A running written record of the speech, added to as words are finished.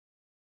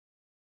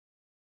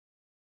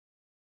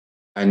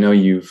I know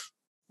you've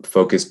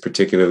focused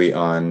particularly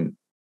on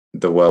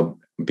the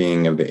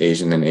well-being of the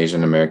Asian and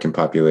Asian American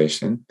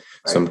population.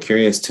 So I'm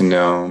curious to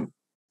know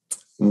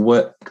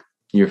what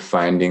your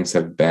findings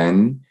have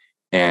been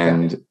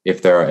and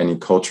if there are any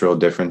cultural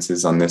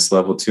differences on this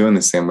level too, in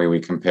the same way we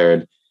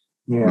compared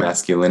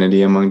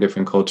masculinity among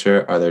different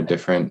culture. Are there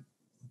different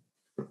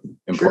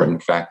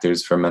important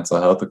factors for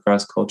mental health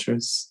across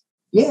cultures?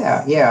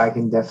 Yeah, I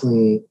can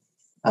definitely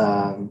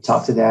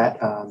talk to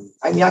that.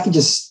 I mean, I can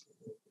just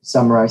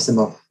summarize some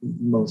of the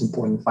most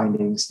important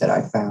findings that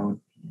I found,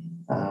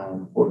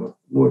 or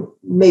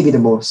maybe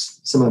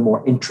some of the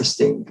more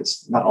interesting,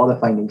 because not all the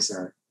findings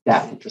are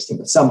that interesting,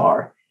 but some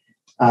are.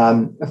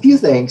 A few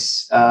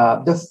things.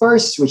 The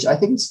first, which I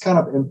think is kind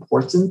of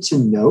important to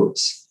note,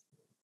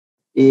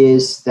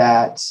 is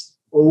that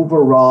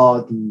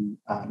overall,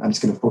 I'm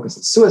just going to focus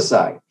on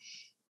suicide.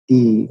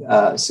 The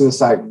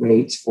suicide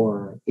rate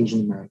for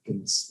Asian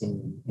Americans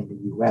in the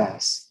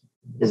US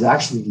is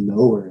actually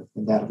lower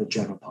than that of the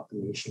general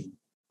population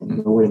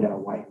and lower than that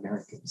of white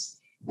Americans.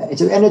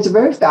 It's a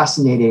very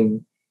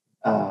fascinating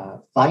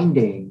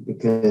finding,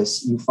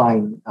 because you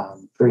find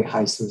very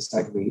high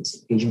suicide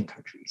rates in Asian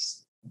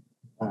countries,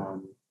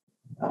 and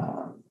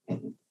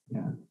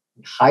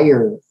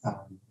higher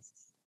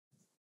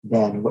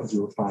than what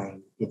you will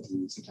find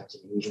sometimes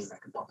in the Asian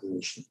American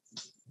population.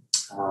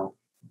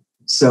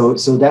 So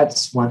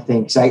that's one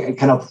thing. So I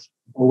kind of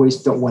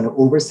always don't want to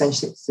over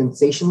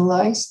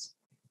sensationalize,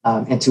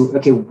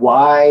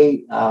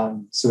 why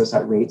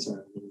suicide rates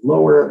are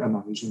lower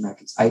among Asian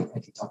Americans. I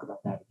can talk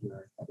about that if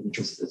you're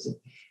interested.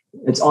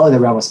 It's all in the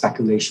realm of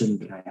speculation,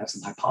 but I have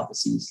some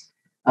hypotheses.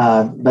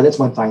 But that's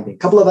one finding. A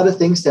couple of other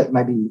things that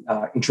might be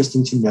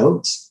interesting to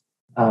note,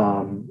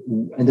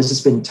 and this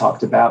has been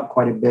talked about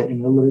quite a bit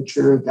in the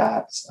literature,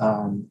 that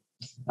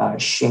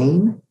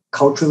shame,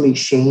 culturally,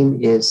 shame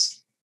is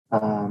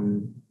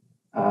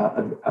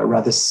a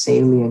rather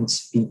salient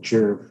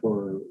feature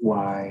for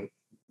why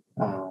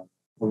a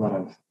lot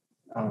of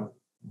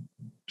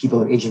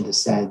people of Asian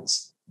descent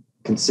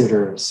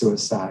consider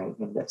suicide.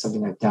 And that's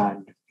something I've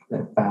done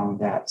that found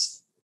that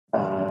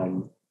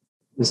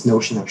this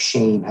notion of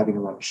shame, having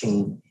a lot of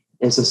shame,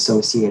 is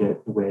associated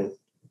with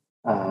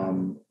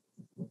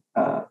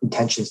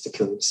intentions to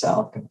kill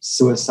yourself, kind of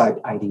suicide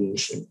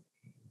ideation.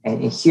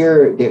 And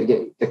here,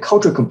 the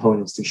cultural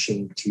components to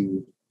shame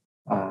too,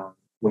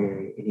 where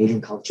in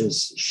Asian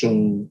cultures,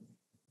 shame,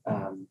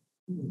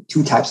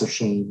 two types of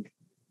shame,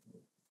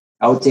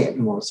 I would say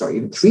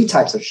even three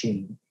types of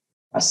shame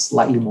are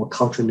slightly more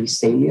culturally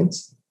salient.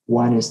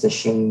 One is the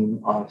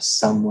shame of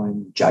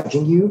someone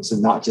judging you. So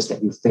not just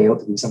that you failed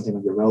to do something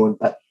on your own,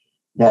 but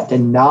that the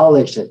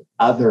knowledge that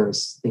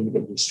others think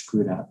that you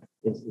screwed up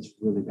is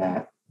really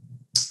bad.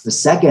 The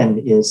second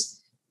is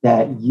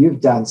that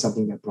you've done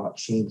something that brought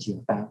shame to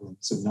your family.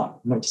 So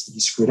not just that you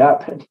screwed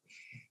up, but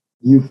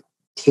you've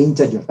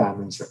tainted your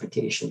family's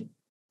reputation.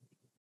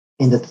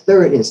 And the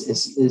third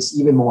is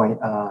even more,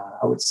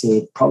 I would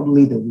say,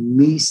 probably the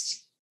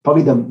least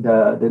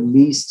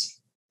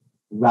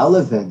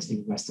relevant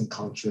in Western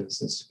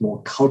cultures, is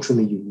more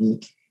culturally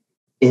unique,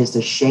 is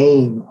the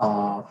shame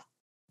of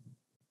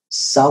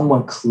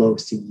someone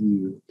close to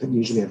you, but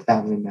usually a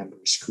family member,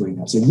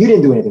 screwing up. So you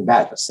didn't do anything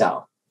bad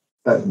yourself,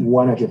 but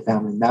one of your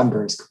family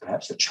members,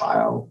 perhaps a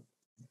child,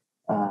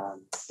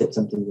 did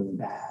something really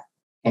bad.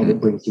 And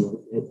it brings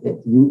you,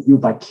 you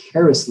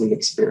vicariously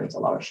experience a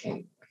lot of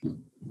shame,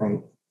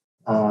 right?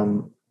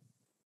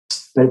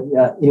 But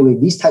anyway,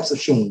 these types of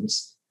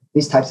shames,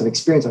 these types of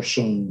experience of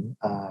shame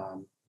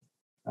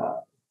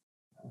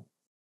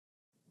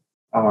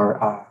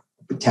are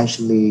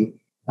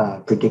potentially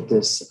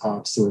predictors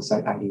of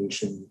suicide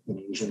ideation in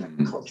Asian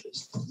American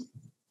cultures.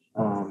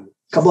 A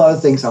couple other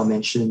things I'll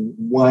mention.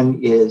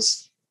 One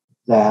is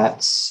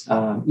that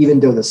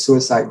even though the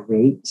suicide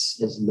rate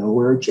is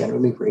lower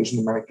generally for Asian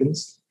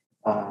Americans,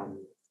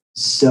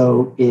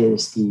 so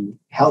is the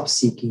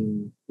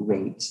help-seeking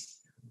rate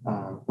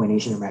when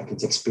Asian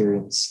Americans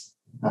experience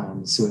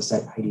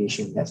suicide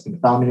ideation. That's been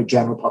found in the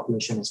general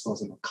population as well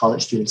as in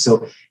college students.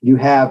 So you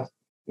have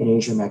an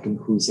Asian American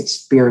who's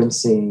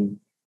experiencing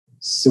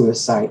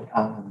suicide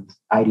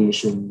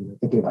ideation,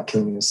 thinking about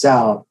killing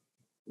yourself,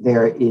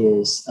 there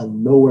is a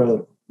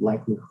lower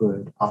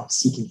likelihood of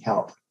seeking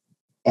help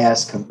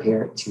as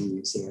compared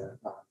to, say, a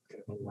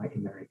white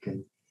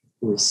American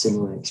who is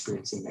similarly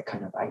experiencing that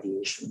kind of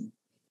ideation.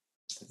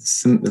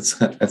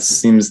 It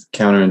seems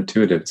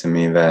counterintuitive to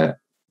me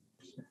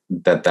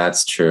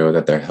that's true,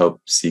 that their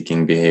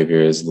help-seeking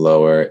behavior is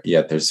lower,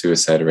 yet their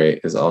suicide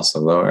rate is also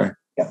lower.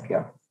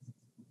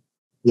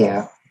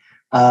 Yeah.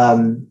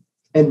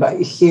 And by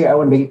here, I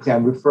want to make it clear,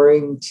 I'm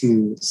referring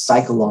to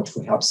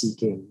psychological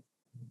help-seeking.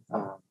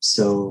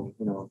 So,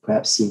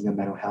 perhaps seeing a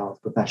mental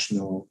health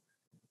professional,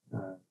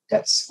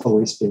 that's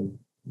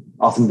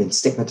often been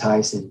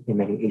stigmatized in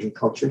many Asian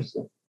cultures.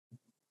 So,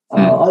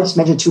 I'll just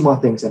mention two more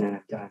things and then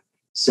I'm done.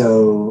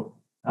 So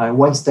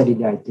one study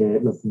that I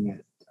did looking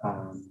at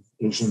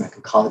Asian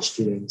American college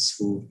students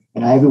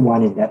and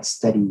everyone in that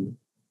study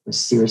were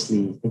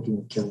seriously thinking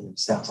of killing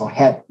themselves or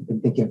had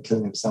been thinking of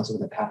killing themselves over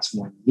the past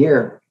 1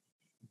 year.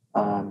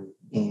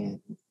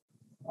 And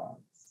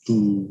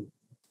the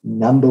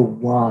number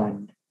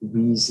one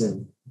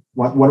reason,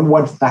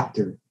 one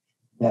factor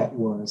that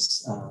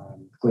was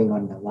going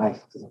on in their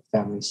life because of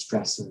family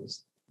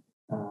stressors,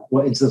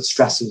 instead of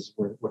stressors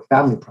were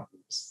family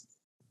problems.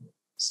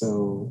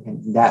 So,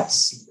 and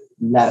that's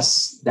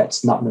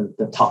not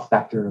the top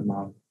factor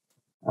among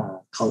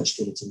college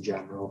students in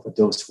general, for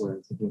those who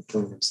are thinking of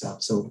killing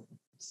themselves. So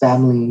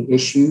family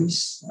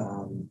issues,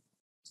 and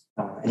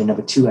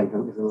number two, if I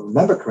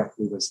remember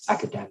correctly, was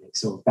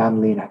academics. So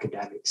family and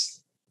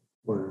academics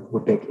were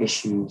big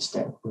issues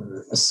that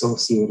were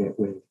associated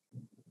with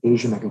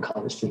Asian American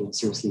college students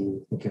seriously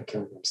thinking of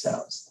killing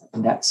themselves.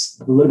 And that's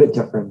a little bit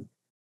different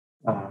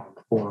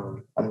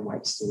for other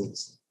white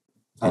students.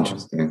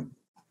 Interesting.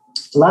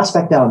 The last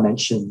fact that I'll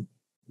mention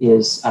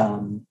is,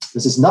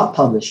 this is not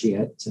published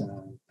yet,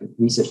 but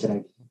research that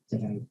I've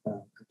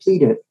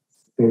completed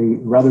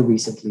rather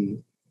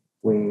recently,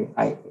 where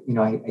I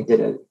did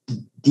a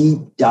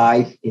deep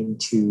dive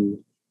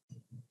into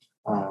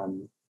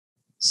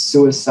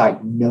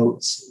suicide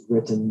notes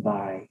written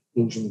by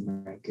Asian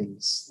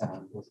Americans,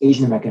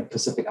 Asian American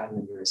Pacific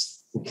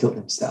Islanders who killed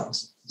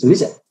themselves. So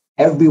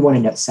everyone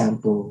in that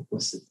sample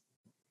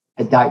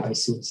had died by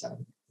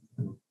suicide,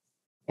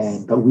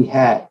 but we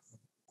had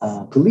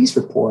police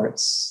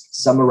reports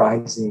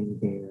summarizing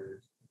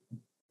their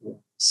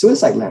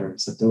suicide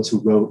letters of those who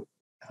wrote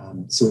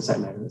suicide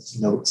letters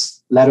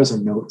or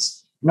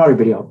notes. Not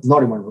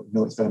everyone wrote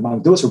notes, but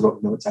among those who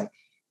wrote notes, I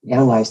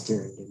analyzed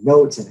their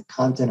notes and the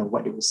content of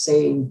what they were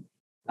saying.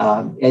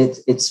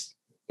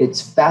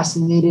 It's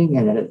fascinating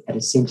and at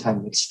the same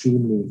time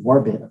extremely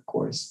morbid, of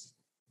course.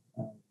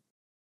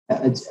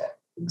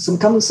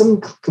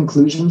 Some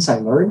conclusions I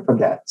learned from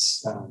that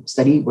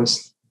study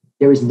was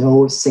there is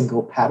no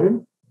single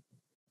pattern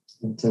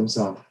in terms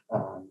of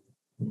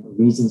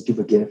reasons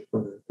people give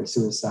for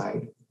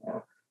suicide,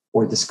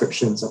 or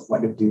descriptions of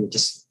what to do.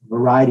 Just a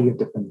variety of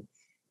different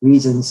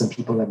reasons. Some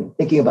people have been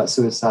thinking about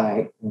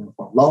suicide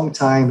for a long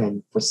time,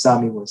 and for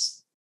some it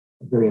was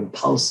very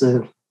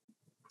impulsive.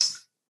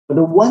 But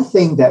the one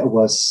thing that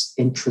was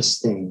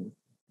interesting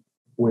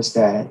was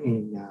that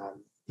in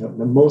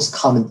the most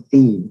common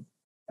theme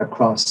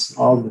across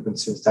all the different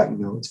suicide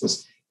notes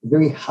was a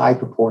very high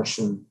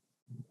proportion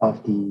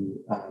of the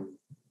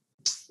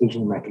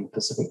Asian American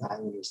Pacific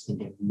Islanders in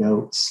their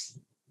notes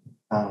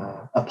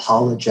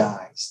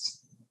apologized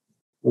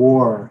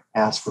or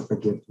asked for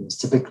forgiveness,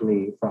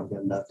 typically from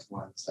their loved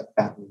ones, like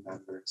family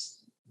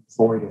members,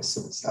 for their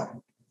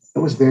suicide. It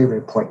was very,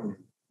 very poignant.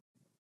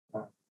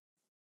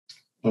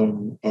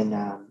 And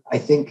I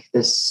think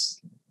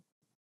this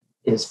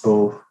is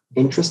both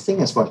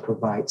interesting as well as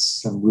provides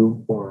some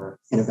room for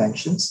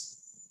interventions,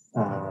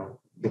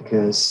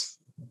 because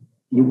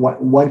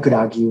one could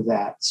argue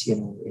that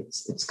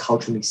it's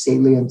culturally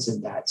salient,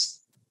 and that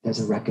there's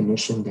a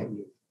recognition that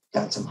you've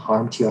done some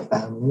harm to your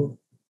family,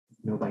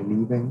 by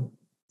leaving,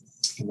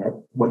 and that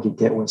what you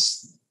did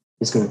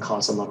is going to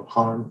cause a lot of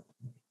harm.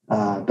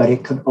 But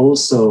it could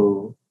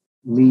also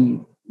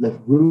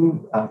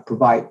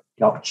provide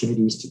the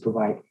opportunities to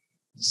provide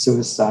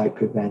suicide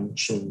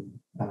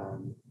prevention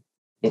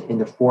in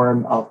the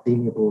form of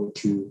being able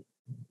to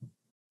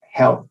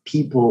help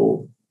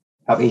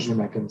Asian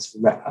Americans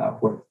who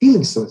are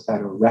feeling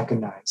suicidal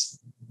recognize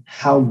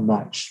how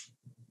much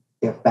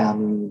their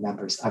family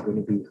members are going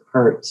to be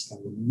hurt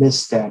and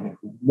miss them and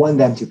want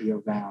them to be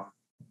around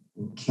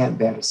and can't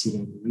bear to see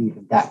them leave.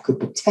 And that could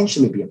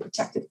potentially be a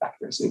protective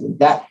factor. So even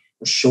that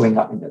was showing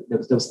up in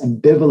those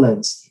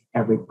ambivalence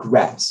and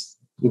regrets,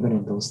 even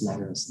in those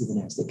letters,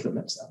 even as they kill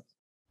themselves.